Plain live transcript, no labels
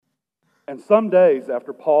And some days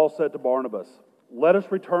after Paul said to Barnabas, "Let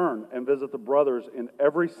us return and visit the brothers in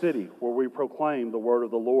every city where we proclaim the word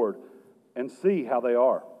of the Lord, and see how they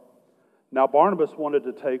are." Now Barnabas wanted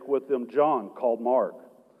to take with them John, called Mark.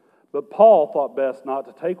 But Paul thought best not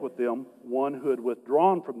to take with them one who had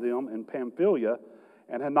withdrawn from them in Pamphylia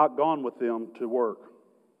and had not gone with them to work.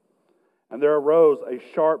 And there arose a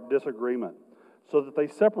sharp disagreement, so that they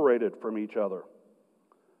separated from each other.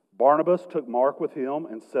 Barnabas took Mark with him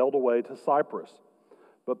and sailed away to Cyprus.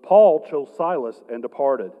 But Paul chose Silas and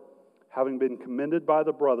departed, having been commended by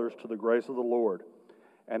the brothers to the grace of the Lord.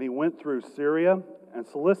 And he went through Syria and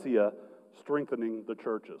Cilicia, strengthening the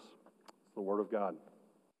churches. It's the word of God.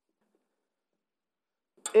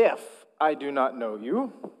 If I do not know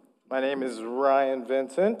you, my name is Ryan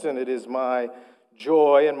Vincent, and it is my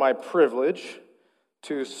joy and my privilege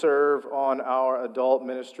to serve on our adult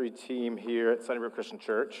ministry team here at Sunnybrook Christian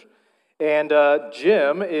Church. And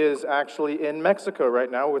Jim is actually in Mexico right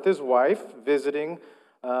now with his wife, visiting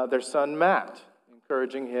their son Matt,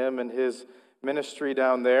 encouraging him in his ministry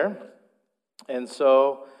down there. And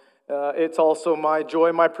so it's also my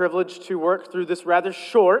joy, my privilege to work through this rather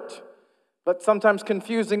short but sometimes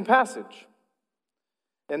confusing passage.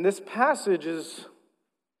 And this passage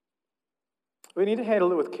we need to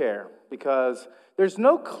handle it with care, because there's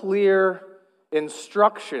no clear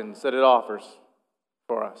instructions that it offers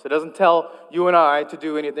for us. It doesn't tell you and I to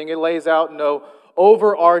do anything. It lays out no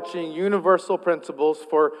overarching universal principles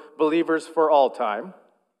for believers for all time,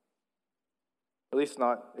 at least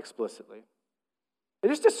not explicitly. It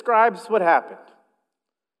just describes what happened.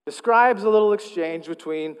 Describes a little exchange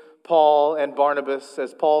between Paul and Barnabas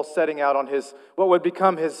as Paul's setting out on what would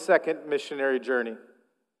become his second missionary journey.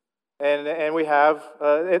 And we have,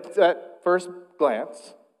 it's at first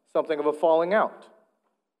glance, something of a falling out.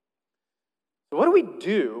 So what do we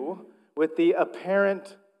do with the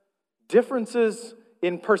apparent differences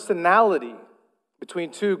in personality between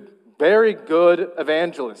two very good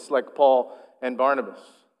evangelists like Paul and Barnabas?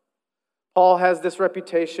 Paul has this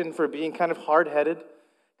reputation for being kind of hard-headed,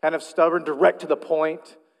 kind of stubborn, direct to the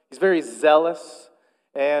point. He's very zealous,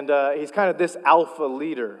 and he's kind of this alpha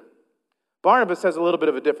leader. Barnabas has a little bit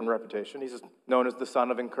of a different reputation. He's known as the son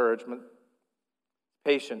of encouragement,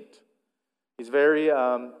 patient. He's very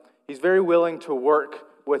willing to work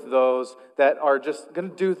with those that are just going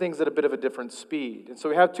to do things at a bit of a different speed. And so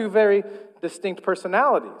we have two very distinct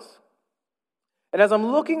personalities. And as I'm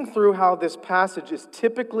looking through how this passage is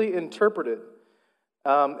typically interpreted,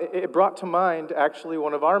 it brought to mind actually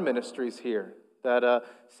one of our ministries here that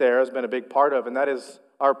Sarah's been a big part of, and that is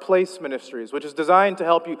our Place Ministries, which is designed to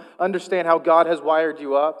help you understand how God has wired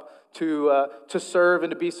you up to serve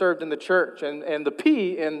and to be served in the church. And the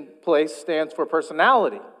P in Place stands for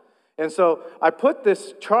personality. And so I put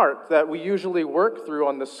this chart that we usually work through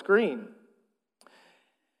on the screen.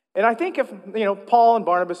 And I think if, Paul and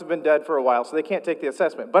Barnabas have been dead for a while, so they can't take the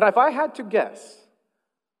assessment. But if I had to guess,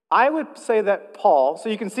 I would say that Paul, so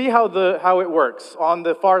you can see how it works. On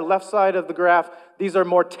the far left side of the graph, these are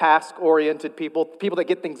more task-oriented people that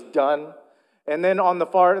get things done. And then on the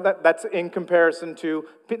far, that's in comparison to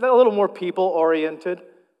a little more people-oriented.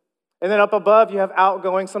 And then up above, you have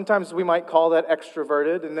outgoing. Sometimes we might call that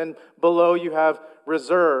extroverted. And then below, you have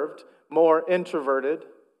reserved, more introverted.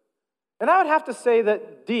 And I would have to say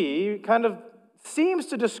that D kind of seems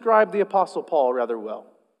to describe the Apostle Paul rather well.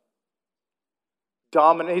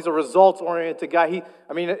 Dominant. He's a results-oriented guy.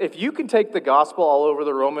 If you can take the gospel all over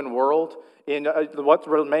the Roman world in what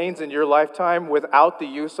remains in your lifetime without the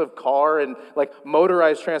use of car and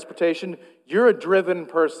motorized transportation, you're a driven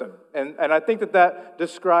person. And I think that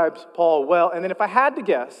describes Paul well. And then if I had to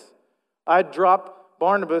guess, I'd drop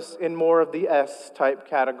Barnabas in more of the S-type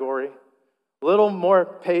category. A little more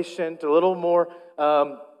patient, a little more...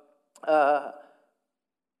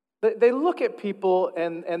 They look at people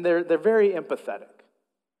and they're very empathetic.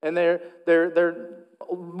 And they're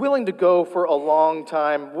willing to go for a long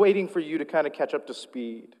time, waiting for you to kind of catch up to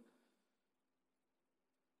speed.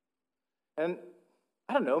 And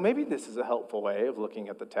I don't know, maybe this is a helpful way of looking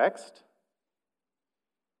at the text.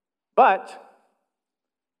 But,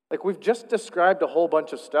 we've just described a whole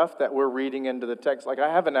bunch of stuff that we're reading into the text.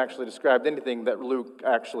 I haven't actually described anything that Luke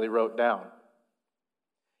actually wrote down.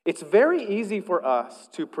 It's very easy for us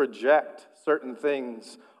to project certain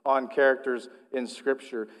things on characters in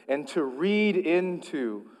Scripture and to read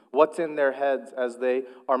into what's in their heads as they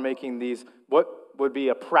are making these, what would be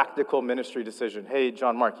a practical ministry decision. Hey,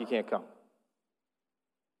 John Mark, you can't come.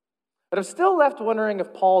 But I'm still left wondering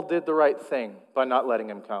if Paul did the right thing by not letting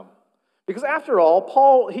him come. Because after all,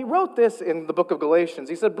 Paul, he wrote this in the book of Galatians.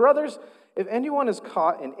 He said, "Brothers, if anyone is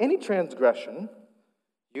caught in any transgression,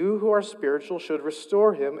 You who are spiritual should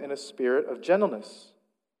restore him in a spirit of gentleness.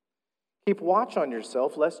 Keep watch on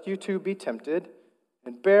yourself, lest you too be tempted,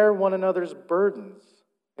 and bear one another's burdens,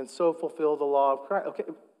 and so fulfill the law of Christ. Okay,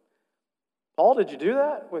 Paul, did you do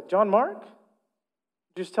that with John Mark?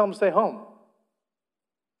 Just tell him to stay home.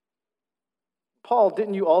 Paul,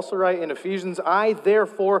 didn't you also write in Ephesians, I,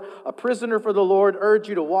 therefore, a prisoner for the Lord, urge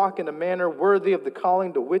you to walk in a manner worthy of the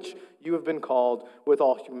calling to which you have been called, with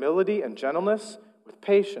all humility and gentleness, with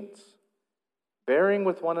patience, bearing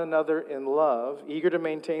with one another in love, eager to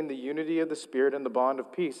maintain the unity of the Spirit and the bond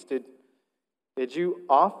of peace. Did you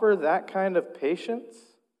offer that kind of patience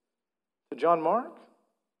to John Mark?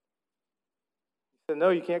 He said, no,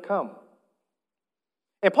 you can't come.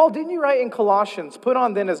 And Paul, didn't you write in Colossians, put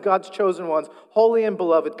on then as God's chosen ones, holy and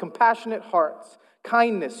beloved, compassionate hearts,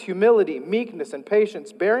 kindness, humility, meekness, and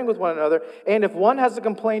patience, bearing with one another, and if one has a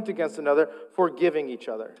complaint against another, forgiving each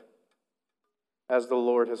other. As the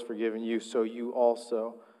Lord has forgiven you, so you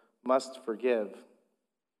also must forgive.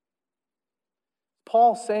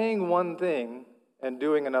 Paul saying one thing and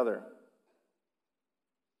doing another.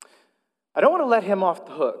 I don't want to let him off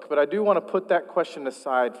the hook, but I do want to put that question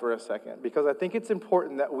aside for a second, because I think it's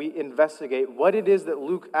important that we investigate what it is that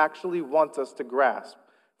Luke actually wants us to grasp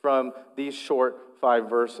from these short 5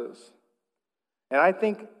 verses. And I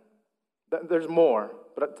think that there's more,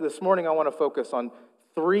 but this morning I want to focus on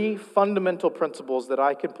 3 fundamental principles that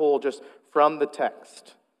I can pull just from the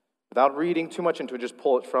text. Without reading too much into it, just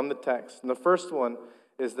pull it from the text. And the first one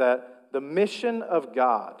is that the mission of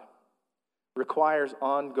God requires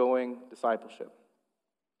ongoing discipleship.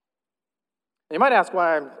 And you might ask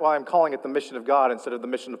why I'm calling it the mission of God instead of the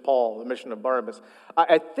mission of Paul, the mission of Barnabas.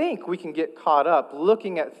 I think we can get caught up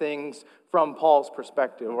looking at things from Paul's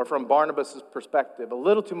perspective or from Barnabas' perspective a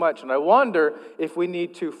little too much. And I wonder if we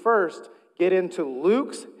need to first get into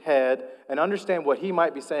Luke's head and understand what he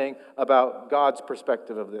might be saying about God's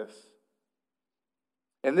perspective of this.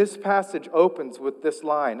 And this passage opens with this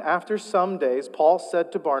line. After some days, Paul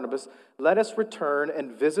said to Barnabas, let us return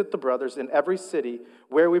and visit the brothers in every city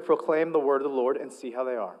where we proclaim the word of the Lord and see how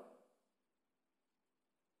they are.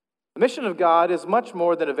 The mission of God is much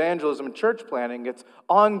more than evangelism and church planting. It's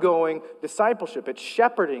ongoing discipleship. It's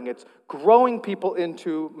shepherding. It's growing people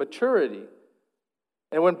into maturity.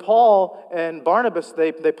 And when Paul and Barnabas,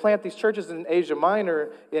 they plant these churches in Asia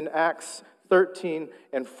Minor in Acts 13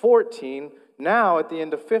 and 14, now, at the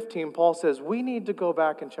end of 15, Paul says, we need to go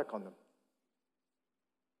back and check on them.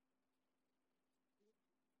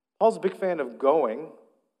 Paul's a big fan of going.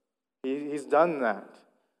 He's done that.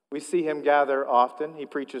 We see him gather often. He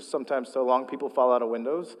preaches sometimes so long people fall out of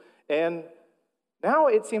windows. And now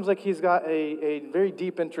it seems like he's got a very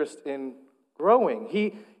deep interest in growing.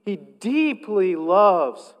 He deeply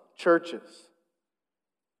loves churches.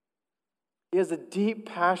 He has a deep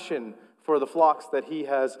passion for the flocks that he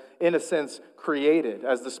has, in a sense, created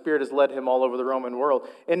as the Spirit has led him all over the Roman world.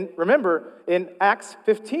 And remember, in Acts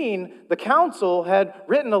 15, the council had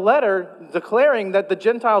written a letter declaring that the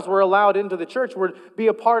Gentiles were allowed into the church, would be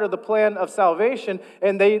a part of the plan of salvation,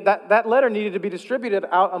 and that letter needed to be distributed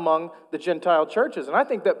out among the Gentile churches. And I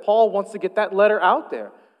think that Paul wants to get that letter out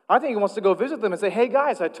there. I think he wants to go visit them and say, hey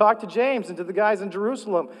guys, I talked to James and to the guys in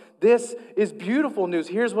Jerusalem. This is beautiful news.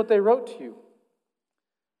 Here's what they wrote to you.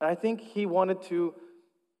 And I think he wanted to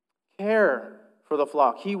care for the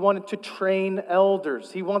flock. He wanted to train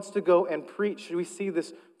elders. He wants to go and preach. We see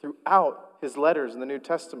this throughout his letters in the New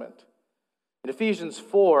Testament. In Ephesians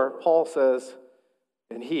 4, Paul says,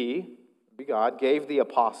 and he, God, gave the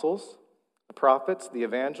apostles, the prophets, the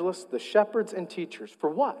evangelists, the shepherds, and teachers. For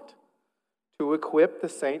what? To equip the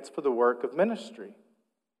saints for the work of ministry.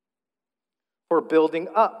 For building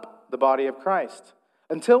up the body of Christ,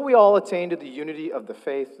 until we all attain to the unity of the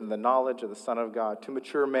faith and the knowledge of the Son of God, to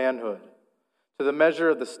mature manhood, to the measure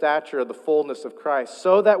of the stature of the fullness of Christ,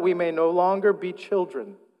 so that we may no longer be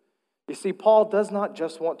children. You see, Paul does not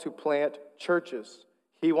just want to plant churches.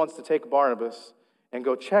 He wants to take Barnabas and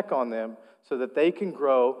go check on them so that they can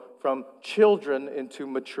grow from children into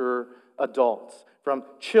mature adults, from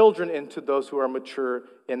children into those who are mature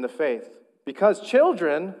in the faith. Because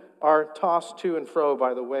children are tossed to and fro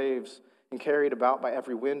by the waves and carried about by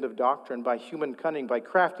every wind of doctrine, by human cunning, by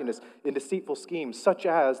craftiness, in deceitful schemes, such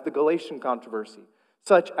as the Galatian controversy,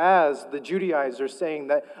 such as the Judaizers saying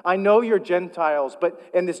that, I know you're Gentiles,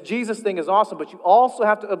 and this Jesus thing is awesome, but you also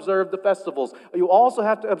have to observe the festivals. You also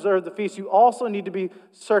have to observe the feasts. You also need to be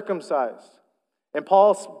circumcised. And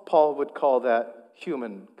Paul would call that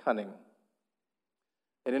human cunning.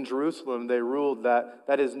 And in Jerusalem, they ruled that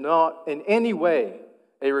that is not in any way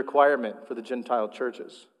a requirement for the Gentile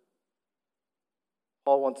churches.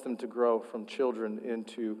 Paul wants them to grow from children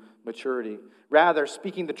into maturity. Rather,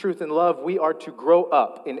 speaking the truth in love, we are to grow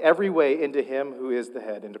up in every way into him who is the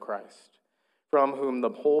head, into Christ, from whom the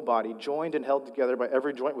whole body, joined and held together by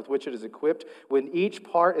every joint with which it is equipped, when each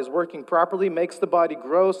part is working properly, makes the body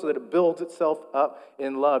grow so that it builds itself up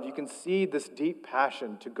in love. You can see this deep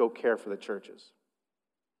passion to go care for the churches.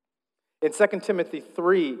 In 2 Timothy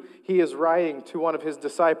 3, he is writing to one of his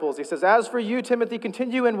disciples. He says, "As for you, Timothy,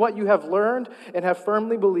 continue in what you have learned and have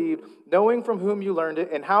firmly believed, knowing from whom you learned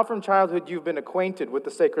it, and how from childhood you've been acquainted with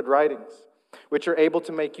the sacred writings, which are able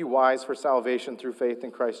to make you wise for salvation through faith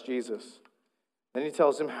in Christ Jesus." Then he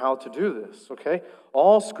tells him how to do this, okay?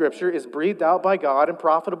 "All Scripture is breathed out by God and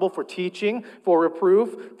profitable for teaching, for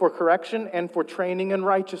reproof, for correction, and for training in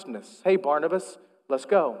righteousness." Hey, Barnabas, let's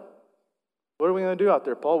go. What are we going to do out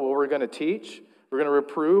there, Paul? Well, we're going to teach, we're going to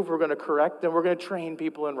reprove, we're going to correct, and we're going to train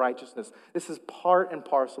people in righteousness. This is part and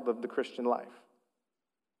parcel of the Christian life.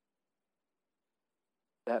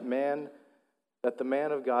 That the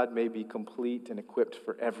man of God may be complete and equipped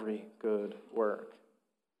for every good work.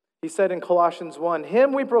 He said in Colossians 1,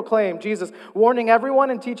 "Him we proclaim, Jesus, warning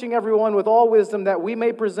everyone and teaching everyone with all wisdom, that we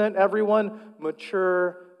may present everyone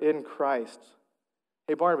mature in Christ."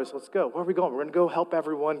 Hey, Barnabas, let's go. Where are we going? We're going to go help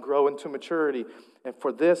everyone grow into maturity. "And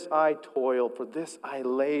for this I toil, for this I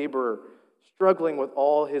labor, struggling with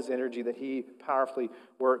all his energy that he powerfully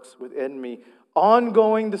works within me."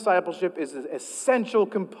 Ongoing discipleship is an essential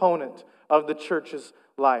component of the church's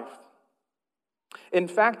life. In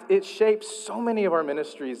fact, it shapes so many of our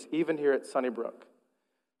ministries, even here at Sunnybrook,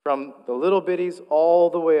 from the little bitties all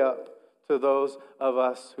the way up to those of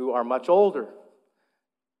us who are much older.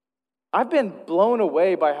 I've been blown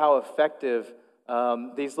away by how effective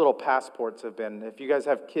these little passports have been. If you guys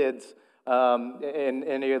have kids in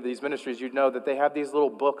any of these ministries, you'd know that they have these little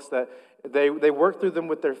books that they work through them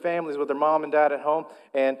with their families, with their mom and dad at home.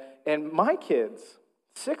 And my kids,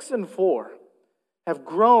 6 and 4, have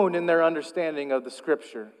grown in their understanding of the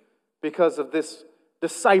Scripture because of this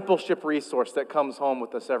discipleship resource that comes home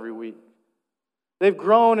with us every week. They've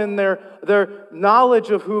grown in their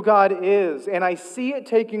knowledge of who God is, and I see it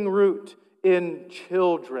taking root in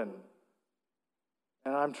children.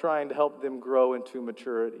 And I'm trying to help them grow into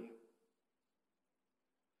maturity.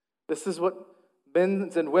 This is what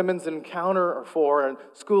men's and women's encounter are for, and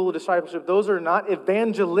School of Discipleship. Those are not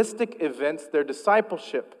evangelistic events, they're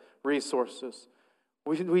discipleship resources.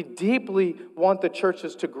 We deeply want the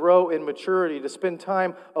churches to grow in maturity, to spend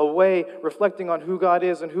time away reflecting on who God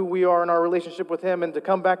is and who we are in our relationship with Him, and to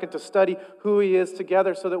come back and to study who He is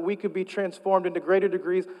together so that we could be transformed into greater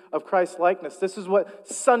degrees of Christ-likeness. This is what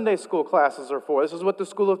Sunday school classes are for. This is what the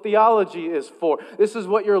School of Theology is for. This is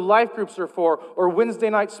what your life groups are for, or Wednesday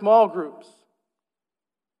night small groups.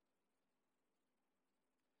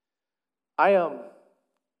 For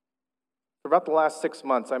about the last 6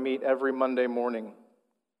 months, I meet every Monday morning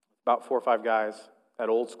about 4 or 5 guys at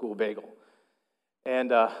Old School Bagel.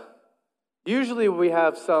 And usually we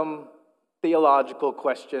have some theological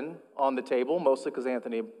question on the table, mostly because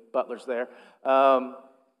Anthony Butler's there. And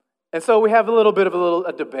so we have a little bit of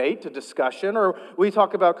a debate, a discussion, or we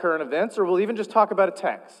talk about current events, or we'll even just talk about a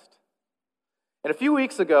text. And a few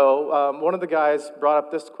weeks ago, one of the guys brought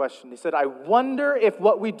up this question. He said, "I wonder if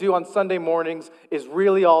what we do on Sunday mornings is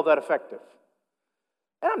really all that effective."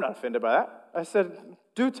 And I'm not offended by that. I said,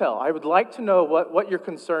 "Do tell. I would like to know what you're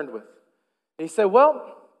concerned with." And he said,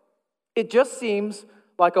 "Well, it just seems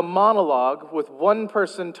like a monologue with one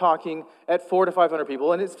person talking at 400 to 500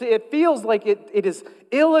 people, and it feels like it is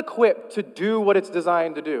ill-equipped to do what it's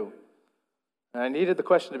designed to do." And I needed the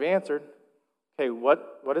question to be answered. Okay,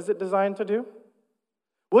 what is it designed to do?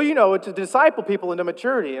 Well, to disciple people into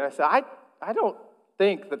maturity. And I said, I don't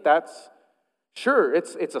think that's, sure,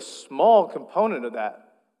 it's a small component of that.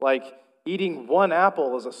 Like eating one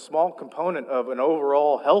apple is a small component of an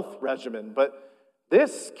overall health regimen, but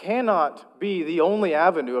this cannot be the only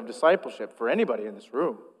avenue of discipleship for anybody in this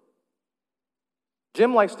room.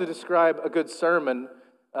 Jim likes to describe a good sermon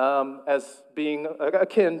as being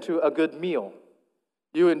akin to a good meal.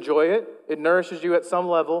 You enjoy it, it nourishes you at some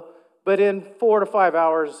level, but in 4 to 5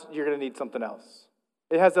 hours, you're going to need something else.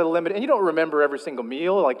 It has a limit, and you don't remember every single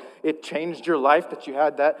meal, like it changed your life that you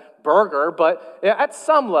had that burger, but at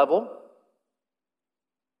some level.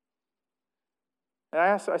 And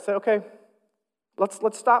I said, okay, let's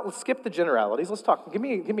stop, let's skip the generalities, let's talk. Give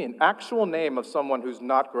me an actual name of someone who's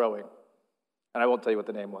not growing. And I won't tell you what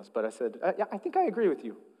the name was, but I said, yeah, I think I agree with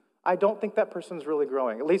you. I don't think that person's really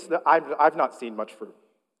growing. At least I've not seen much fruit.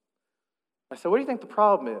 I said, what do you think the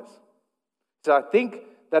problem is? So I think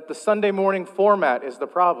that the Sunday morning format is the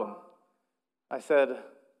problem. I said,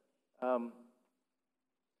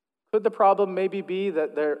 Could the problem maybe be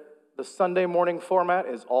that the Sunday morning format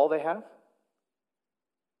is all they have?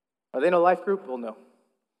 Are they in a life group? Well,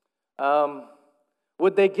 no.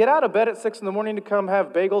 Would they get out of bed at 6 in the morning to come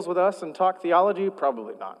have bagels with us and talk theology?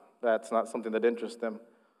 Probably not. That's not something that interests them.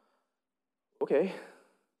 Okay.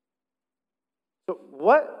 So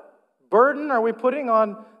what burden are we putting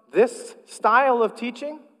on this style of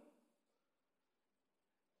teaching?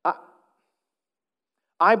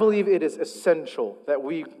 I believe it is essential that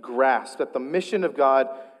we grasp that the mission of God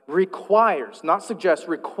requires, not suggests,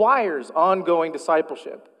 requires ongoing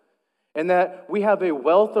discipleship. And that we have a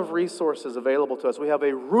wealth of resources available to us. We have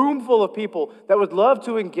a room full of people that would love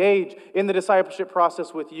to engage in the discipleship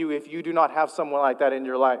process with you if you do not have someone like that in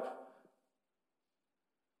your life.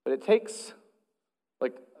 But it takes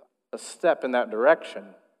like a step in that direction.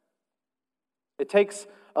 It takes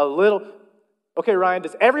a little... Okay, Ryan,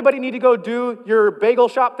 does everybody need to go do your bagel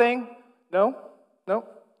shop thing? No.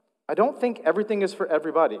 I don't think everything is for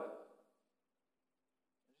everybody. I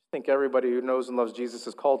think everybody who knows and loves Jesus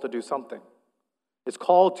is called to do something. Is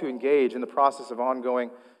called to engage in the process of ongoing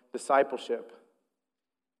discipleship.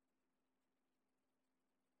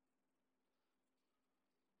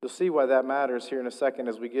 You'll see why that matters here in a second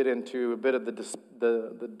as we get into a bit of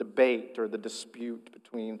the debate or the dispute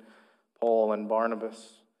between Paul and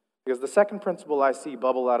Barnabas. Because the second principle I see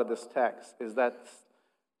bubble out of this text is that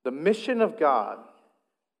the mission of God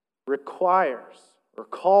requires or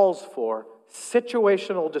calls for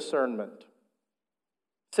situational discernment.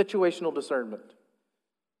 Situational discernment.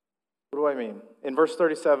 What do I mean? In verse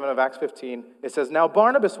 37 of Acts 15, it says, "Now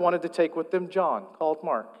Barnabas wanted to take with them John, called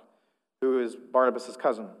Mark, who is Barnabas'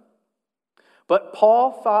 cousin. But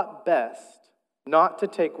Paul thought best not to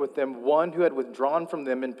take with them one who had withdrawn from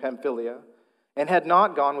them in Pamphylia and had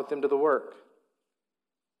not gone with them to the work.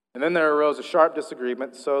 And then there arose a sharp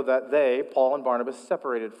disagreement so that they, Paul and Barnabas,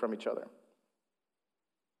 separated from each other."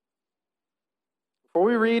 Before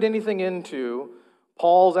we read anything into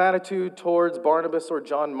Paul's attitude towards Barnabas or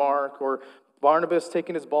John Mark or Barnabas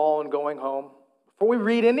taking his ball and going home, before we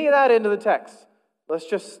read any of that into the text, let's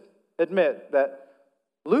just admit that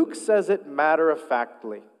Luke says it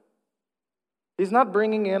matter-of-factly. He's not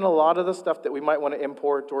bringing in a lot of the stuff that we might want to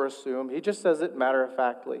import or assume. He just says it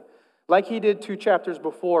matter-of-factly. Like he did 2 chapters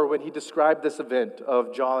before when he described this event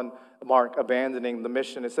of John Mark abandoning the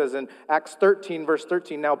mission. It says in Acts 13, verse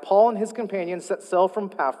 13, "Now Paul and his companions set sail from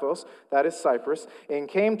Paphos," that is Cyprus, "and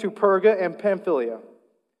came to Perga and Pamphylia.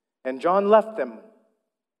 And John left them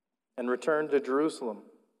and returned to Jerusalem."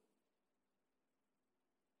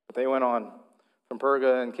 But they went on from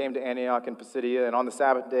Perga and came to Antioch in Pisidia, and on the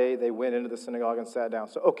Sabbath day they went into the synagogue and sat down.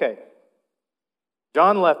 So, okay,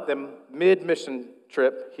 John left them mid-mission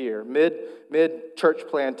trip here, mid-church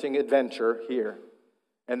planting adventure here.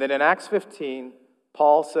 And then in Acts 15,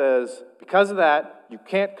 Paul says, because of that, you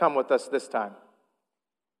can't come with us this time.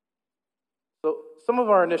 So some of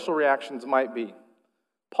our initial reactions might be,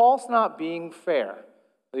 Paul's not being fair.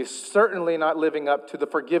 He's certainly not living up to the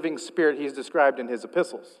forgiving spirit he's described in his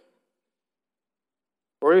epistles.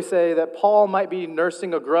 Or we say that Paul might be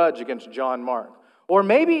nursing a grudge against John Mark. Or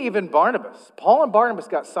maybe even Barnabas. Paul and Barnabas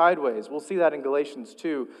got sideways. We'll see that in Galatians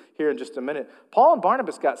 2 here in just a minute. Paul and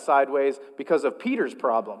Barnabas got sideways because of Peter's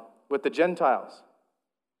problem with the Gentiles.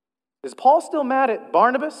 Is Paul still mad at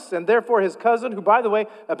Barnabas and therefore his cousin, who, by the way,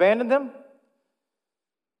 abandoned them?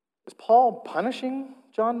 Is Paul punishing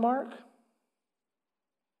John Mark?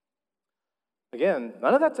 Again,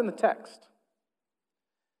 none of that's in the text.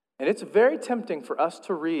 And it's very tempting for us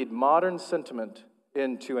to read modern sentiment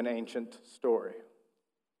into an ancient story.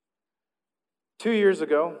 2 years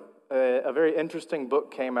ago, a very interesting book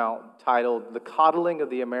came out titled The Coddling of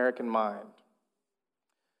the American Mind.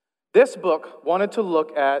 This book wanted to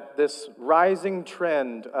look at this rising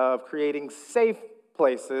trend of creating safe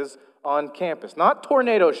places on campus. Not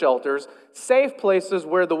tornado shelters, safe places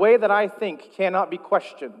where the way that I think cannot be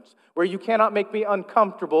questioned, where you cannot make me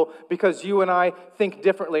uncomfortable because you and I think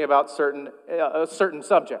differently about certain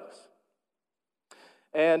subjects.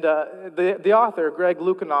 And the author, Greg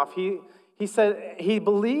Lukianoff, he said he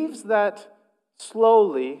believes that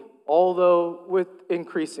slowly, although with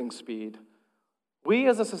increasing speed, we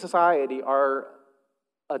as a society are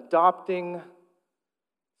adopting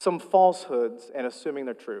some falsehoods and assuming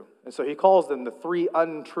they're true. And so he calls them the 3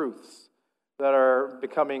 untruths that are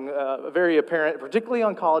becoming very apparent, particularly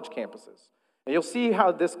on college campuses. And you'll see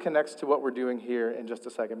how this connects to what we're doing here in just a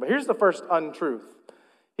second. But here's the first untruth.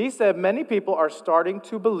 He said many people are starting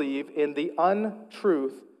to believe in the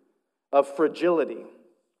untruth of fragility.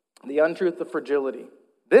 The untruth of fragility.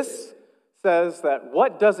 This says that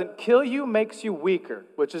what doesn't kill you makes you weaker,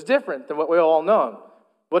 which is different than what we all know.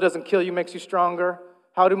 What doesn't kill you makes you stronger.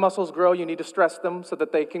 How do muscles grow? You need to stress them so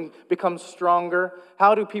that they can become stronger.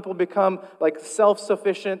 How do people become like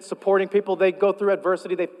self-sufficient, supporting people? They go through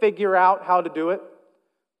adversity. They figure out how to do it.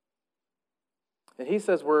 And he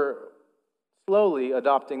says we're slowly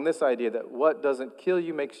adopting this idea that what doesn't kill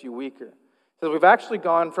you makes you weaker. So we've actually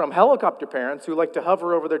gone from helicopter parents who like to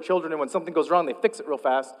hover over their children, and when something goes wrong, they fix it real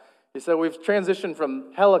fast. He said we've transitioned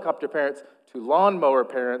from helicopter parents to lawnmower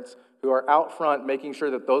parents who are out front making sure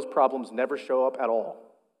that those problems never show up at all,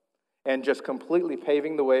 and just completely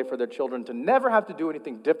paving the way for their children to never have to do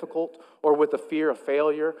anything difficult or with a fear of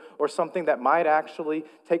failure or something that might actually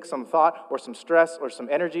take some thought or some stress or some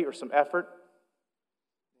energy or some effort.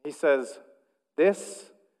 He says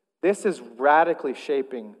this is radically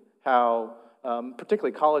shaping how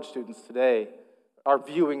particularly college students today are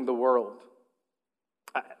viewing the world.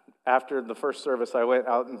 After the first service, I went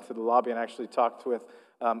out into the lobby and actually talked with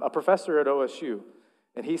a professor at OSU.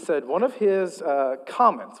 And he said one of his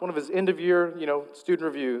comments, one of his end-of-year student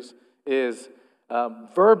reviews is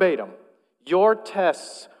verbatim, "Your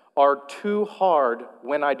tests are too hard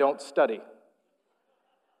when I don't study."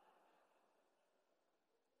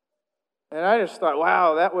 And I just thought,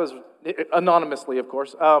 wow, that was, anonymously, of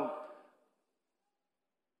course. Without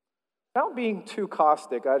being too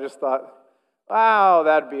caustic, I just thought, wow,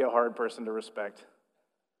 that'd be a hard person to respect.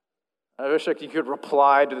 I wish you could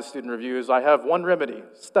reply to the student reviews, I have one remedy,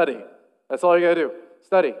 study. That's all you gotta do,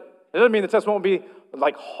 study. It doesn't mean the test won't be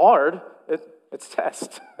hard, it's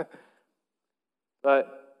test.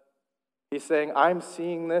 But he's saying, I'm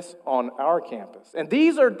seeing this on our campus. And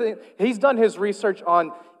he's done his research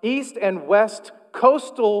on East and West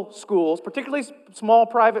coastal schools, particularly small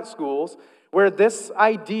private schools, where this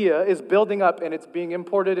idea is building up and it's being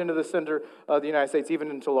imported into the center of the United States, even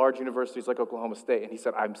into large universities like Oklahoma State. And he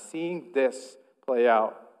said, I'm seeing this play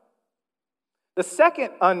out. The second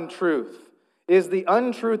untruth is the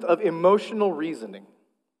untruth of emotional reasoning.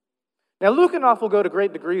 Now, Lukianoff will go to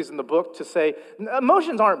great degrees in the book to say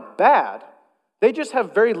emotions aren't bad. They just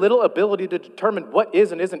have very little ability to determine what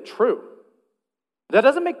is and isn't true. That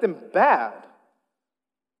doesn't make them bad,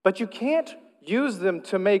 but you can't use them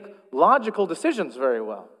to make logical decisions very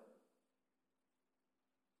well.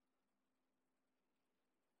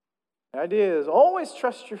 The idea is always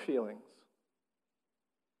trust your feelings.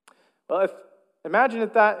 Well, imagine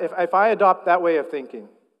if I adopt that way of thinking,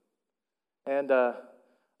 and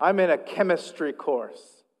I'm in a chemistry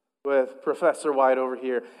course with Professor White over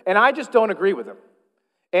here, and I just don't agree with him.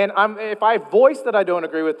 And if I voice that I don't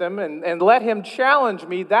agree with him and let him challenge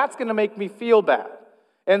me, that's going to make me feel bad.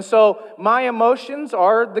 And so my emotions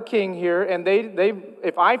are the king here, and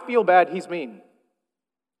if I feel bad, he's mean.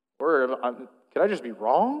 Or can I just be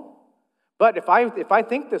wrong? But if I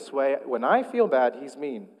think this way, when I feel bad, he's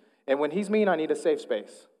mean. And when he's mean, I need a safe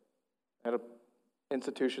space at an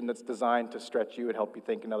institution that's designed to stretch you and help you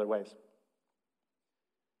think in other ways.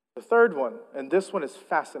 The third one, and this one is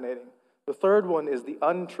fascinating, the third one is the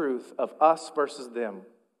untruth of us versus them,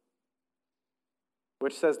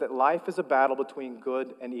 which says that life is a battle between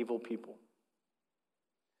good and evil people.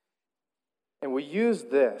 And we use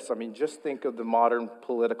this, just think of the modern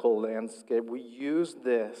political landscape. We use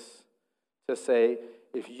this to say,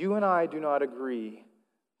 if you and I do not agree,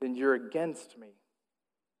 then you're against me.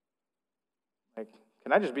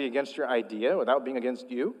 Can I just be against your idea without being against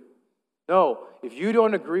you? No, if you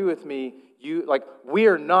don't agree with me,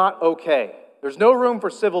 we're not okay. There's no room for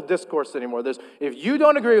civil discourse anymore. If you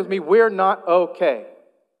don't agree with me, we're not okay.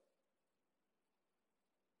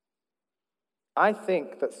 I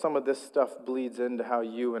think that some of this stuff bleeds into how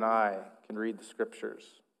you and I can read the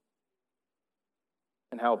scriptures,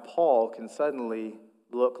 and how Paul can suddenly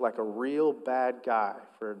look like a real bad guy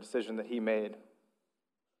for a decision that he made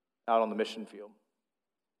out on the mission field.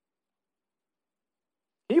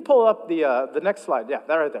 Can you pull up the next slide? Yeah,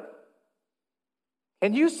 that right there.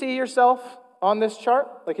 Can you see yourself on this chart?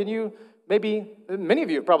 Many of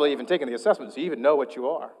you have probably even taken the assessment, so you even know what you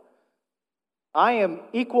are. I am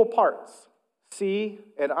equal parts C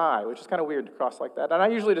and I, which is kind of weird to cross like that. And I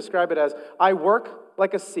usually describe it as I work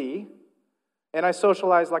like a C and I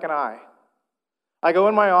socialize like an I. I go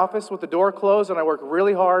in my office with the door closed and I work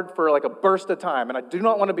really hard for a burst of time, and I do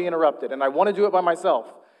not want to be interrupted, and I want to do it by myself.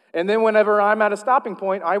 And then whenever I'm at a stopping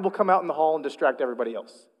point, I will come out in the hall and distract everybody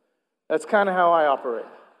else. That's kind of how I operate.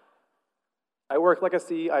 I work like a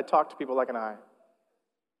C, I talk to people like an I.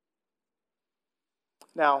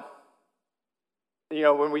 Now,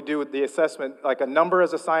 when we do the assessment, a number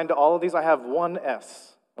is assigned to all of these, I have one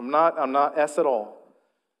S. I'm not S at all.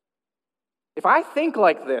 If I think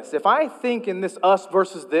like this, if I think in this us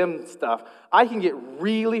versus them stuff, I can get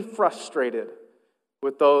really frustrated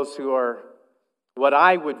with those who are what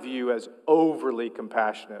I would view as overly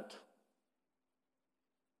compassionate.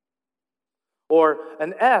 Or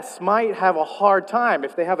an S might have a hard time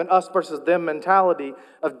if they have an us versus them mentality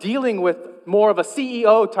of dealing with more of a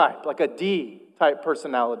CEO type, like a D type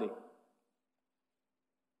personality.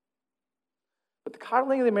 But the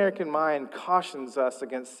coddling of the American mind cautions us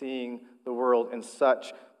against seeing the world in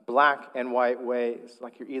such black and white ways,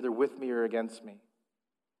 like you're either with me or against me.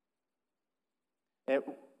 And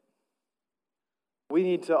we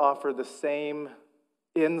need to offer the same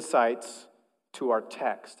insights to our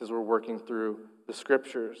text as we're working through the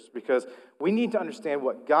scriptures, because we need to understand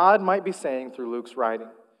what God might be saying through Luke's writing.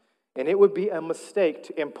 And it would be a mistake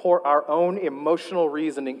to import our own emotional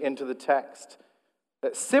reasoning into the text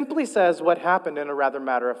that simply says what happened in a rather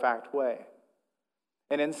matter-of-fact way.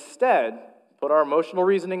 And instead, put our emotional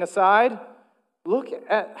reasoning aside, look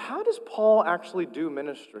at how does Paul actually do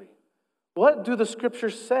ministry? What do the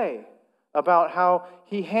scriptures say about how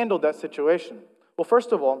he handled that situation? Well,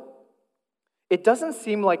 first of all, it doesn't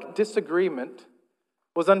seem like disagreement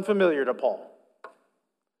was unfamiliar to Paul.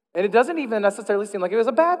 And it doesn't even necessarily seem like it was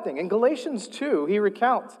a bad thing. In Galatians 2, he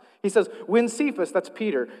recounts, he says, when Cephas, that's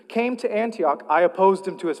Peter, came to Antioch, I opposed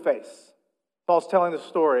him to his face. Paul's telling the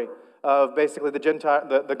story of basically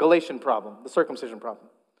the Galatian problem, the circumcision problem,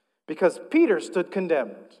 because Peter stood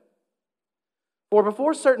condemned. For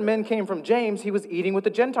before certain men came from James, he was eating with the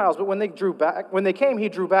Gentiles, but when they came, he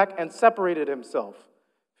drew back and separated himself,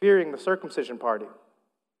 fearing the circumcision party.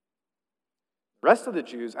 The rest of the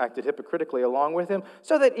Jews acted hypocritically along with him,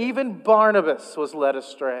 so that even Barnabas was led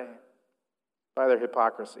astray by their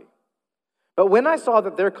hypocrisy. But when I saw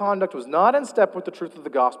that their conduct was not in step with the truth of the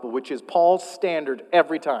gospel, which is Paul's standard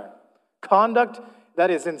every time, conduct that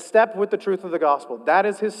is in step with the truth of the gospel, that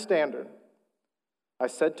is his standard, I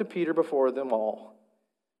said to Peter before them all,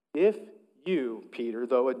 if you, Peter,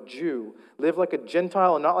 though a Jew, live like a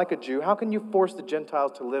Gentile and not like a Jew, how can you force the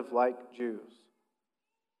Gentiles to live like Jews?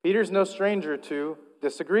 Peter's no stranger to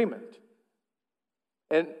disagreement.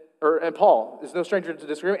 And Paul is no stranger to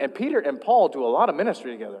disagreement. And Peter and Paul do a lot of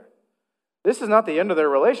ministry together. This is not the end of their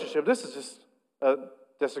relationship. This is just a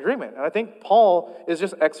disagreement. And I think Paul is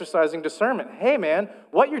just exercising discernment. Hey, man,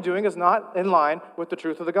 what you're doing is not in line with the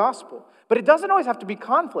truth of the gospel. But it doesn't always have to be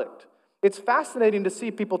conflict. It's fascinating to see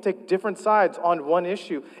people take different sides on one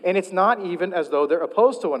issue, and it's not even as though they're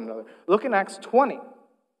opposed to one another. Look in Acts 20.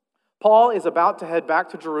 Paul is about to head back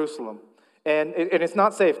to Jerusalem, and it's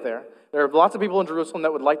not safe there. There are lots of people in Jerusalem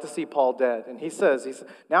that would like to see Paul dead. And he says,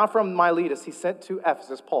 now from Miletus, he sent to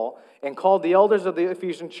Ephesus, Paul, and called the elders of the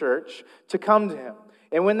Ephesian church to come to him.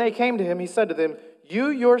 And when they came to him, he said to them, you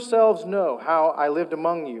yourselves know how I lived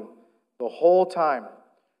among you the whole time,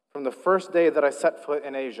 from the first day that I set foot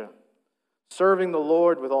in Asia, serving the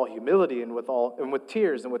Lord with all humility and with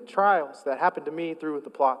tears and with trials that happened to me through the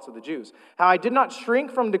plots of the Jews. How I did not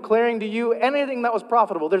shrink from declaring to you anything that was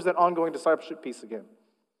profitable. There's that ongoing discipleship piece again.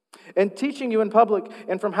 And teaching you in public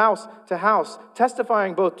and from house to house,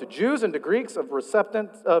 testifying both to Jews and to Greeks of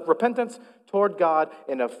repentance toward God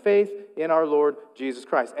and of faith in our Lord Jesus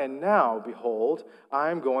Christ. And now, behold,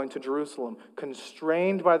 I am going to Jerusalem,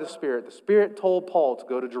 constrained by the Spirit. The Spirit told Paul to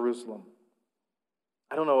go to Jerusalem.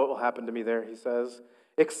 I don't know what will happen to me there, he says,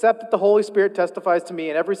 except that the Holy Spirit testifies to me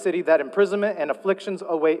in every city that imprisonment and afflictions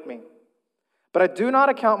await me. But I do not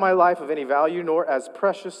account my life of any value, nor as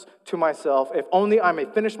precious to myself, if only I may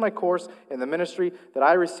finish my course in the ministry that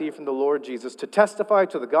I received from the Lord Jesus, to testify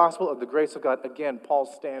to the gospel of the grace of God. Again,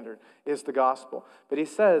 Paul's standard is the gospel. But he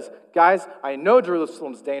says, guys, I know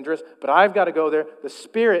Jerusalem's dangerous, but I've got to go there. The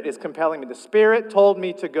Spirit is compelling me. The Spirit told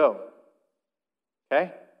me to go.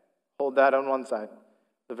 Okay? Hold that on one side.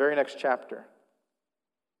 The very next chapter.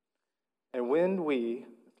 And when we,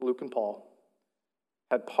 Luke and Paul,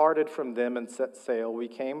 had parted from them and set sail, we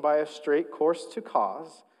came by a straight course to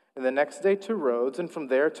Cos, and the next day to Rhodes, and from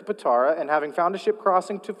there to Patara, and having found a ship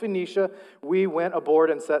crossing to Phoenicia, we went aboard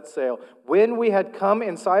and set sail. When we had come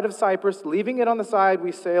in sight of Cyprus, leaving it on the side,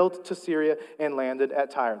 we sailed to Syria and landed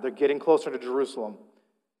at Tyre. They're getting closer to Jerusalem.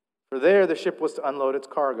 For there the ship was to unload its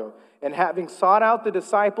cargo. And having sought out the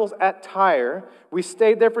disciples at Tyre, we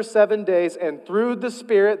stayed there for 7 days, and through the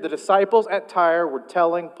Spirit, the disciples at Tyre were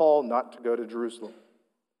telling Paul not to go to Jerusalem.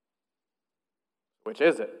 Which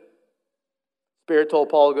is it? Spirit told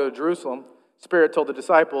Paul to go to Jerusalem. Spirit told the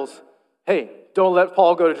disciples, hey, don't let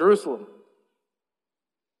Paul go to Jerusalem.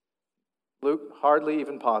 Luke hardly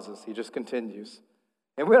even pauses. He just continues.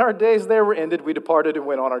 And when our days there were ended, we departed and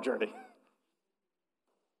went on our journey.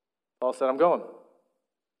 Paul said, I'm going.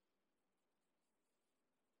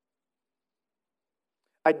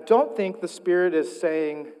 I don't think the Spirit is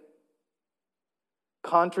saying,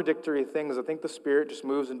 contradictory things. I think the Spirit just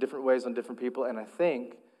moves in different ways on different people, and I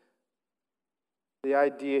think the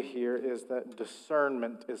idea here is that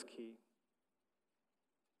discernment is key.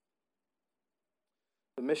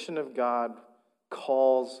 The mission of God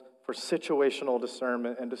calls for situational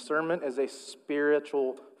discernment, and discernment is a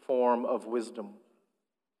spiritual form of wisdom.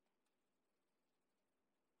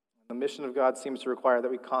 The mission of God seems to require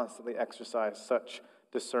that we constantly exercise such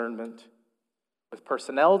discernment with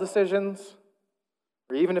personnel decisions,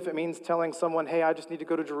 or even if it means telling someone, hey, I just need to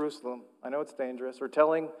go to Jerusalem. I know it's dangerous. Or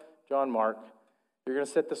telling John Mark, you're going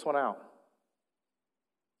to sit this one out.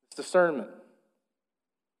 It's discernment.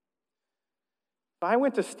 If I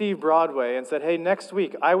went to Steve Broadway and said, hey, next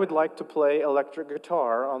week I would like to play electric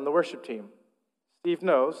guitar on the worship team, Steve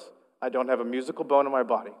knows I don't have a musical bone in my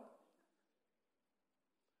body.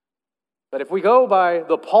 But if we go by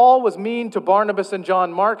the Paul was mean to Barnabas and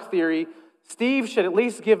John Mark theory, Steve should at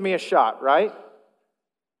least give me a shot, right?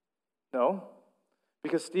 No.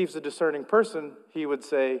 Because Steve's a discerning person, he would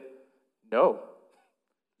say, no,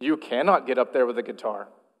 you cannot get up there with a guitar.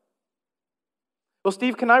 Well,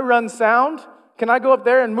 Steve, can I run sound? Can I go up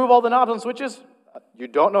there and move all the knobs and switches? You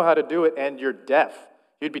don't know how to do it, and you're deaf.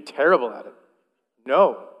 You'd be terrible at it.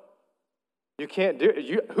 No. You can't do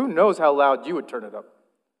it. Who knows how loud you would turn it up?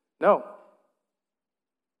 No.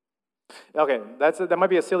 Okay, that might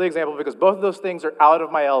be a silly example because both of those things are out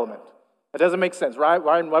of my element. That doesn't make sense, right?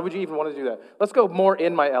 Why would you even want to do that? Let's go more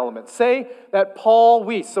in my element. Say that Paul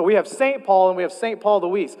Weiss, so we have St. Paul and we have St. Paul the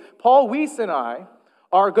Weiss. Paul Weiss and I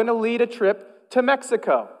are going to lead a trip to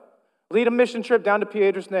Mexico, lead a mission trip down to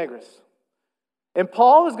Piedras Negras. And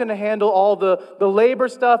Paul is going to handle all the labor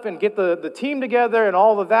stuff and get the team together and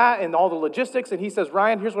all of that and all the logistics. And he says,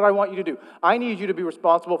 Ryan, here's what I want you to do. I need you to be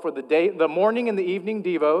responsible for the morning and the evening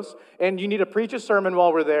devos, and you need to preach a sermon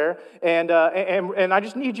while we're there. And I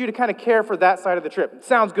just need you to kind of care for that side of the trip.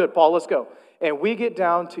 Sounds good, Paul. Let's go. And we get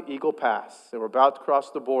down to Eagle Pass, and we're about to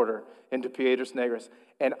cross the border into Piedras Negras.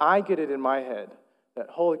 And I get it in my head that,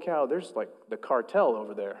 holy cow, there's like the cartel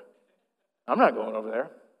over there. I'm not going over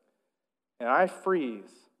there. And I freeze,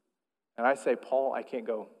 and I say, Paul, I can't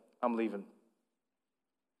go. I'm leaving.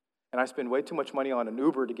 And I spend way too much money on an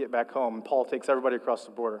Uber to get back home, and Paul takes everybody across the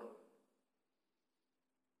border.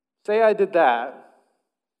 Say I did that.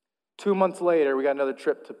 2 months later, we got another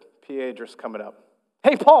trip to Piedras coming up.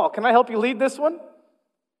 Hey, Paul, can I help you lead this one?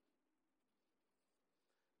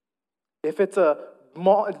 If it's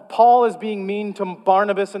Paul is being mean to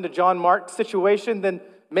Barnabas and to John Mark situation, then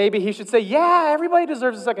maybe he should say, yeah, everybody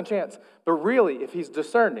deserves a second chance. But really, if he's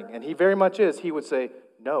discerning, and he very much is, he would say,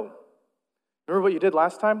 no. Remember what you did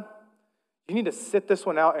last time? You need to sit this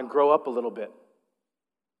one out and grow up a little bit.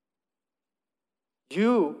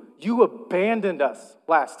 You abandoned us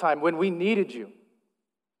last time when we needed you.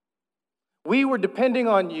 We were depending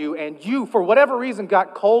on you, and you, for whatever reason,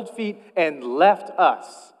 got cold feet and left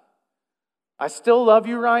us. I still love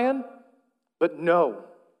you, Ryan, but no,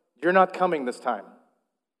 you're not coming this time.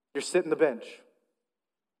 You're sitting the bench.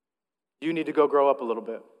 You need to go grow up a little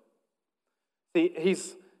bit. See,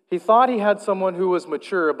 he thought he had someone who was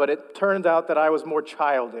mature, but it turned out that I was more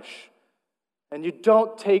childish. And you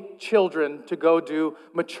don't take children to go do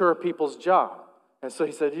mature people's job. And so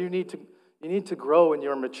he said, you need to grow in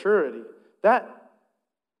your maturity. That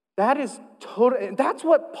is total. That's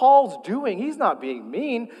what Paul's doing. He's not being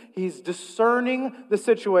mean. He's discerning the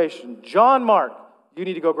situation. John Mark, you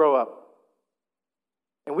need to go grow up.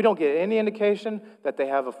 And we don't get any indication that they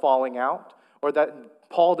have a falling out or that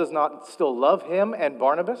Paul does not still love him and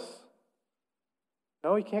Barnabas.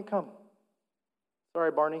 No, he can't come.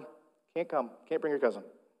 Sorry, Barney. Can't come. Can't bring your cousin.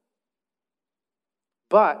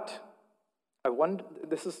 But I wonder,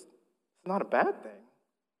 this is not a bad thing.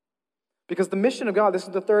 Because the mission of God, this is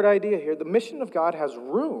the third idea here, the mission of God has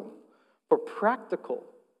room for practical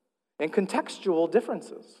and contextual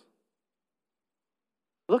differences.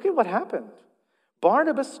 Look at what happened.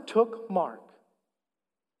 Barnabas took Mark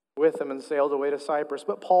with him and sailed away to Cyprus,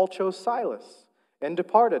 but Paul chose Silas and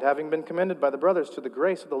departed, having been commended by the brothers to the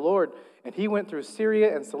grace of the Lord, and he went through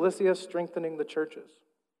Syria and Cilicia, strengthening the churches.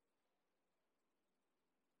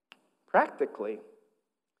 Practically,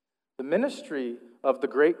 the ministry of the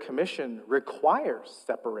Great Commission requires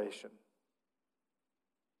separation.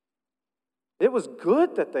 It was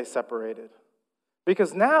good that they separated.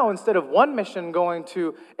 Because now, instead of one mission going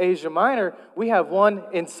to Asia Minor, we have one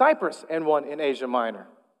in Cyprus and one in Asia Minor.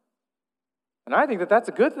 And I think that that's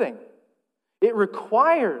a good thing. It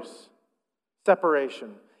requires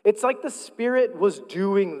separation. It's like the Spirit was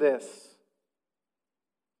doing this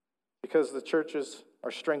because the churches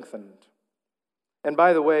are strengthened. And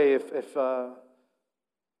by the way, if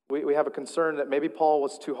we have a concern that maybe Paul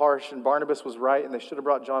was too harsh and Barnabas was right and they should have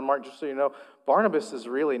brought John Mark. Just so you know, Barnabas is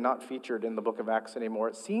really not featured in the book of Acts anymore.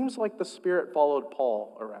 It seems like the Spirit followed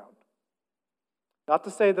Paul around. Not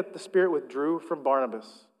to say that the Spirit withdrew from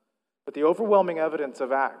Barnabas, but the overwhelming evidence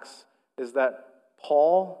of Acts is that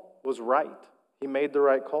Paul was right. He made the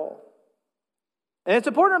right call. And it's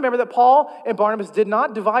important to remember that Paul and Barnabas did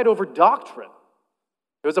not divide over doctrine.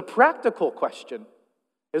 It was a practical question.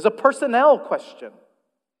 It was a personnel question.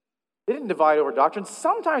 They didn't divide over doctrine.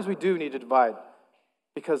 Sometimes we do need to divide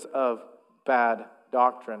because of bad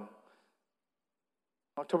doctrine.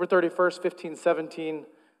 October 31st, 1517,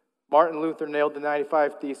 Martin Luther nailed the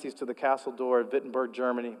 95 Theses to the castle door of Wittenberg,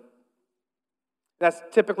 Germany. That's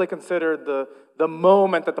typically considered the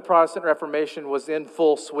moment that the Protestant Reformation was in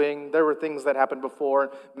full swing. There were things that happened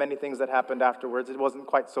before, many things that happened afterwards. It wasn't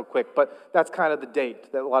quite so quick, but that's kind of the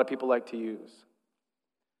date that a lot of people like to use.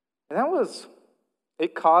 And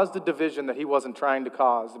it caused a division that he wasn't trying to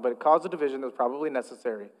cause, but it caused a division that was probably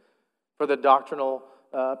necessary for the doctrinal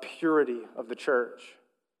purity of the church.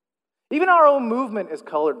 Even our own movement is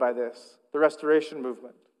colored by this, the Restoration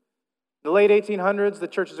movement. In the late 1800s, the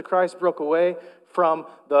Churches of Christ broke away from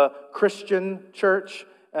the Christian church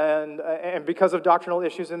and because of doctrinal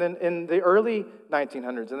issues. And then in the early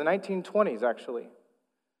 1900s, in the 1920s actually,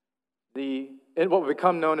 what would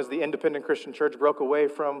become known as the independent Christian church broke away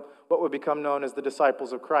from what would become known as the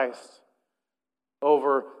disciples of Christ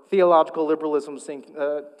over theological liberalism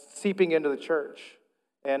seeping into the church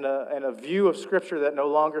and a view of Scripture that no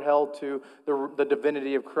longer held to the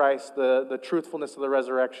divinity of Christ, the truthfulness of the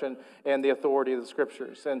resurrection, and the authority of the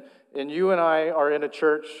Scriptures. And you and I are in a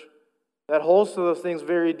church that holds to those things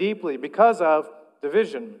very deeply because of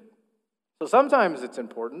division. So sometimes it's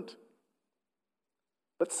important,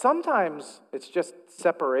 but sometimes it's just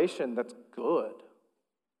separation that's good,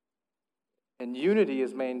 and unity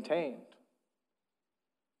is maintained.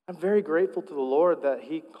 I'm very grateful to the Lord that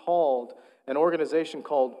He called an organization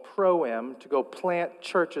called Pro-Am to go plant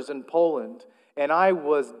churches in Poland, and I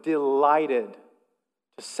was delighted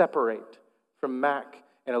to separate from Mac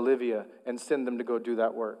and Olivia and send them to go do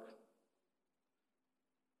that work.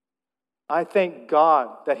 I thank God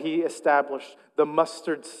that He established the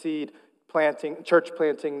Mustard Seed church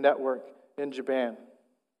planting network in Japan.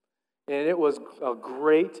 And it was a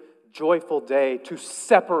great, joyful day to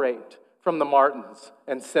separate from the Martins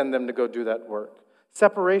and send them to go do that work.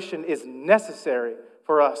 Separation is necessary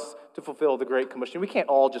for us to fulfill the Great Commission. We can't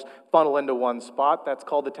all just funnel into one spot. That's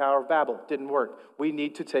called the Tower of Babel. It didn't work. We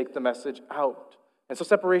need to take the message out. And so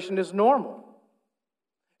separation is normal.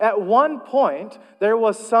 At one point, there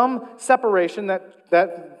was some separation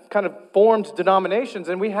that kind of formed denominations,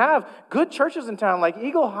 and we have good churches in town like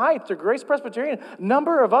Eagle Heights or Grace Presbyterian, a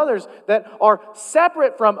number of others that are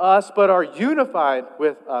separate from us but are unified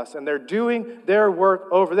with us, and they're doing their work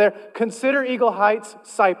over there. Consider Eagle Heights,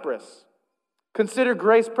 Cyprus. Consider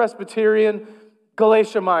Grace Presbyterian,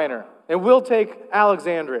 Galatia Minor, and we'll take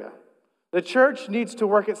Alexandria. The church needs to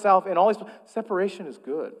work itself in all these. Separation is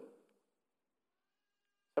good.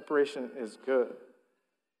 Separation is good.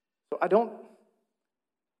 So I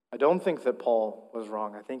don't think that Paul was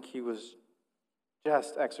wrong. I think he was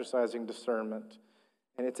just exercising discernment.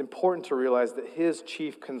 And it's important to realize that his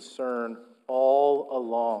chief concern all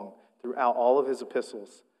along, throughout all of his epistles,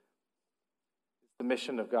 is the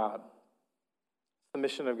mission of God. The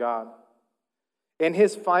mission of God. In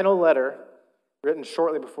his final letter, written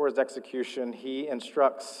shortly before his execution, he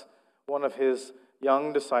instructs one of his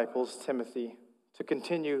young disciples, Timothy, to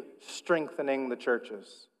continue strengthening the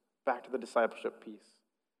churches. Back to the discipleship piece.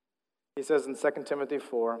 He says in 2 Timothy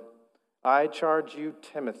 4, I charge you,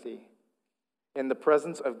 Timothy, in the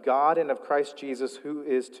presence of God and of Christ Jesus, who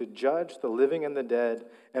is to judge the living and the dead,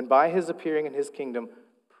 and by his appearing in his kingdom,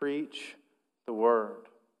 preach the word.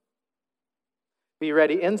 Be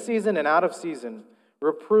ready in season and out of season.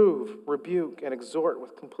 Reprove, rebuke, and exhort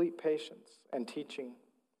with complete patience and teaching.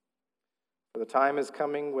 For the time is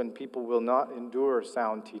coming when people will not endure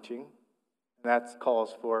sound teaching, and that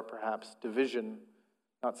calls for perhaps division,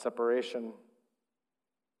 not separation.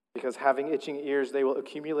 Because having itching ears, they will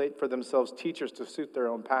accumulate for themselves teachers to suit their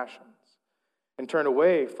own passions, and turn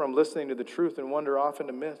away from listening to the truth and wander off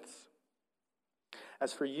into myths.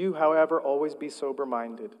 As for you, however, always be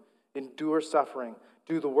sober-minded, endure suffering,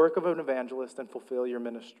 do the work of an evangelist, and fulfill your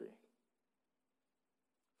ministry.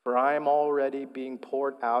 For I am already being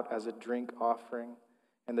poured out as a drink offering,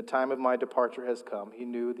 and the time of my departure has come. He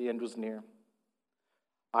knew the end was near.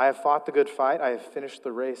 I have fought the good fight, I have finished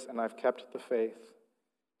the race, and I've kept the faith.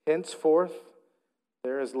 Henceforth,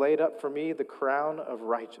 there is laid up for me the crown of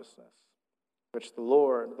righteousness, which the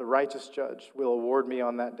Lord, the righteous judge, will award me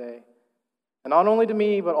on that day. And not only to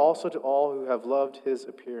me, but also to all who have loved his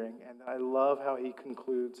appearing. And I love how he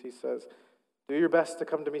concludes. He says, do your best to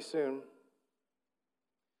come to me soon.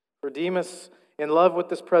 For Demas, in love with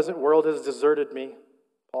this present world, has deserted me.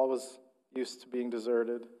 Paul was used to being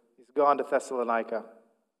deserted. He's gone to Thessalonica.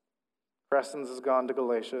 Crescens has gone to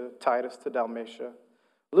Galatia, Titus to Dalmatia.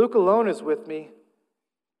 Luke alone is with me.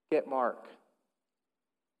 Get Mark.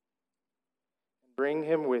 Bring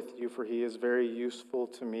him with you, for he is very useful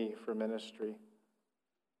to me for ministry.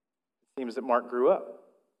 It seems that Mark grew up.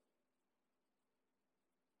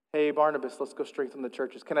 Hey, Barnabas, let's go strengthen the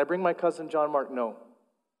churches. Can I bring my cousin John Mark? No.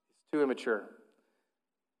 He's too immature.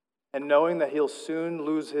 And knowing that he'll soon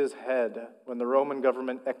lose his head when the Roman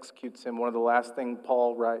government executes him, one of the last things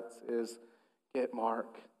Paul writes is, get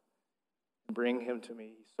Mark and bring him to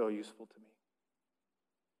me. He's so useful to me.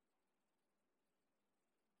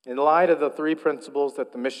 In light of the three principles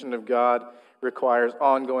that the mission of God requires,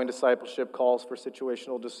 ongoing discipleship calls for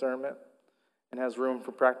situational discernment and has room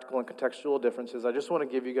for practical and contextual differences, I just want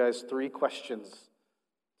to give you guys three questions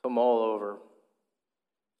to mull over.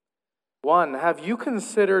 One, have you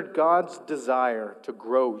considered God's desire to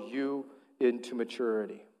grow you into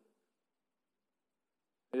maturity?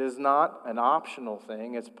 It is not an optional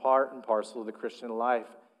thing. It's part and parcel of the Christian life.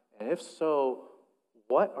 And if so,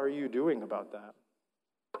 what are you doing about that?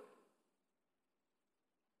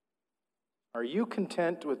 Are you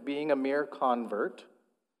content with being a mere convert,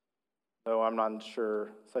 though I'm not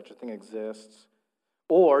sure such a thing exists?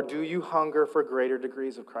 Or do you hunger for greater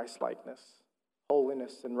degrees of Christ-likeness,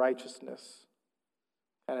 holiness, and righteousness?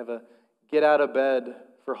 Kind of a get out of bed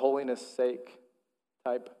for holiness' sake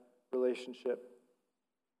type relationship.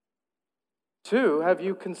 Two, have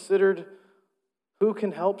you considered who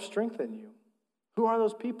can help strengthen you? Who are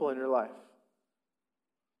those people in your life?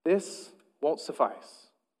 This won't suffice.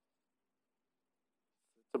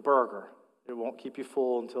 It's a burger. It won't keep you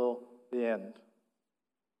full until the end.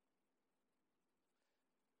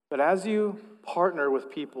 But as you partner with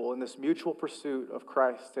people in this mutual pursuit of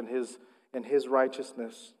Christ and his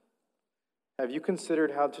righteousness, have you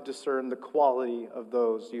considered how to discern the quality of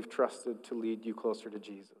those you've trusted to lead you closer to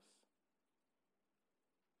Jesus?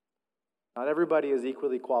 Not everybody is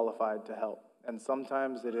equally qualified to help. And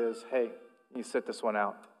sometimes it is, hey, you sit this one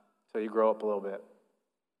out until you grow up a little bit.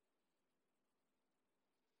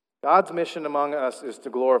 God's mission among us is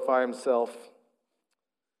to glorify himself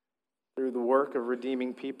through the work of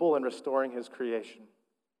redeeming people and restoring his creation.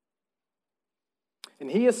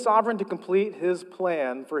 And he is sovereign to complete his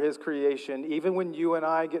plan for his creation, even when you and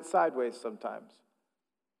I get sideways sometimes.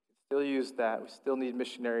 We still use that. We still need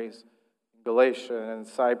missionaries in Galatia and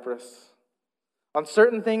Cyprus. On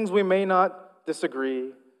certain things we may not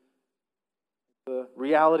disagree. The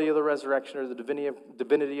reality of the resurrection or the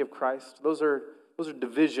divinity of Christ, those are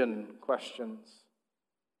division questions.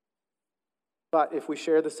 But if we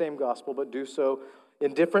share the same gospel, but do so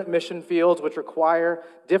in different mission fields which require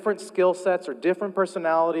different skill sets or different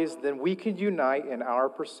personalities, then we can unite in our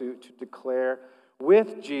pursuit to declare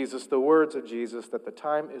with Jesus the words of Jesus that the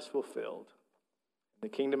time is fulfilled. The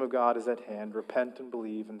kingdom of God is at hand. Repent and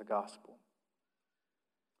believe in the gospel.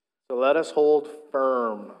 So let us hold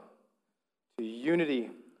firm to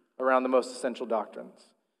unity around the most essential doctrines.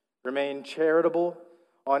 Remain charitable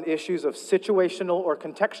on issues of situational or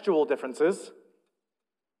contextual differences.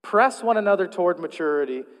 Press one another toward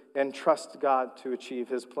maturity and trust God to achieve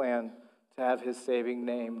his plan to have his saving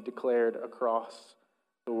name declared across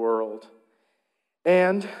the world.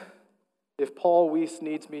 And if Paul Weiss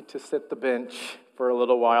needs me to sit the bench for a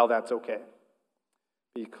little while, that's okay.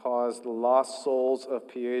 Because the lost souls of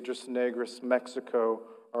Piedras Negras, Mexico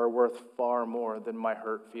are worth far more than my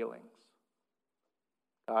hurt feelings.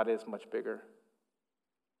 God is much bigger.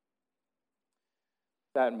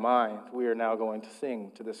 That in mind, we are now going to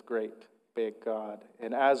sing to this great, big God.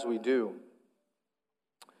 And as we do,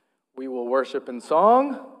 we will worship in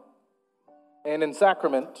song and in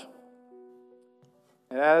sacrament.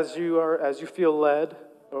 And as you feel led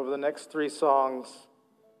over the next three songs,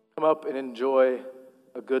 come up and enjoy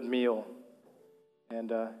a good meal. And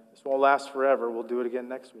this won't last forever. We'll do it again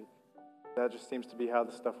next week. That just seems to be how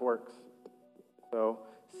this stuff works. So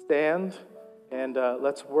stand and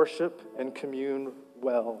let's worship and commune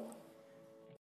well.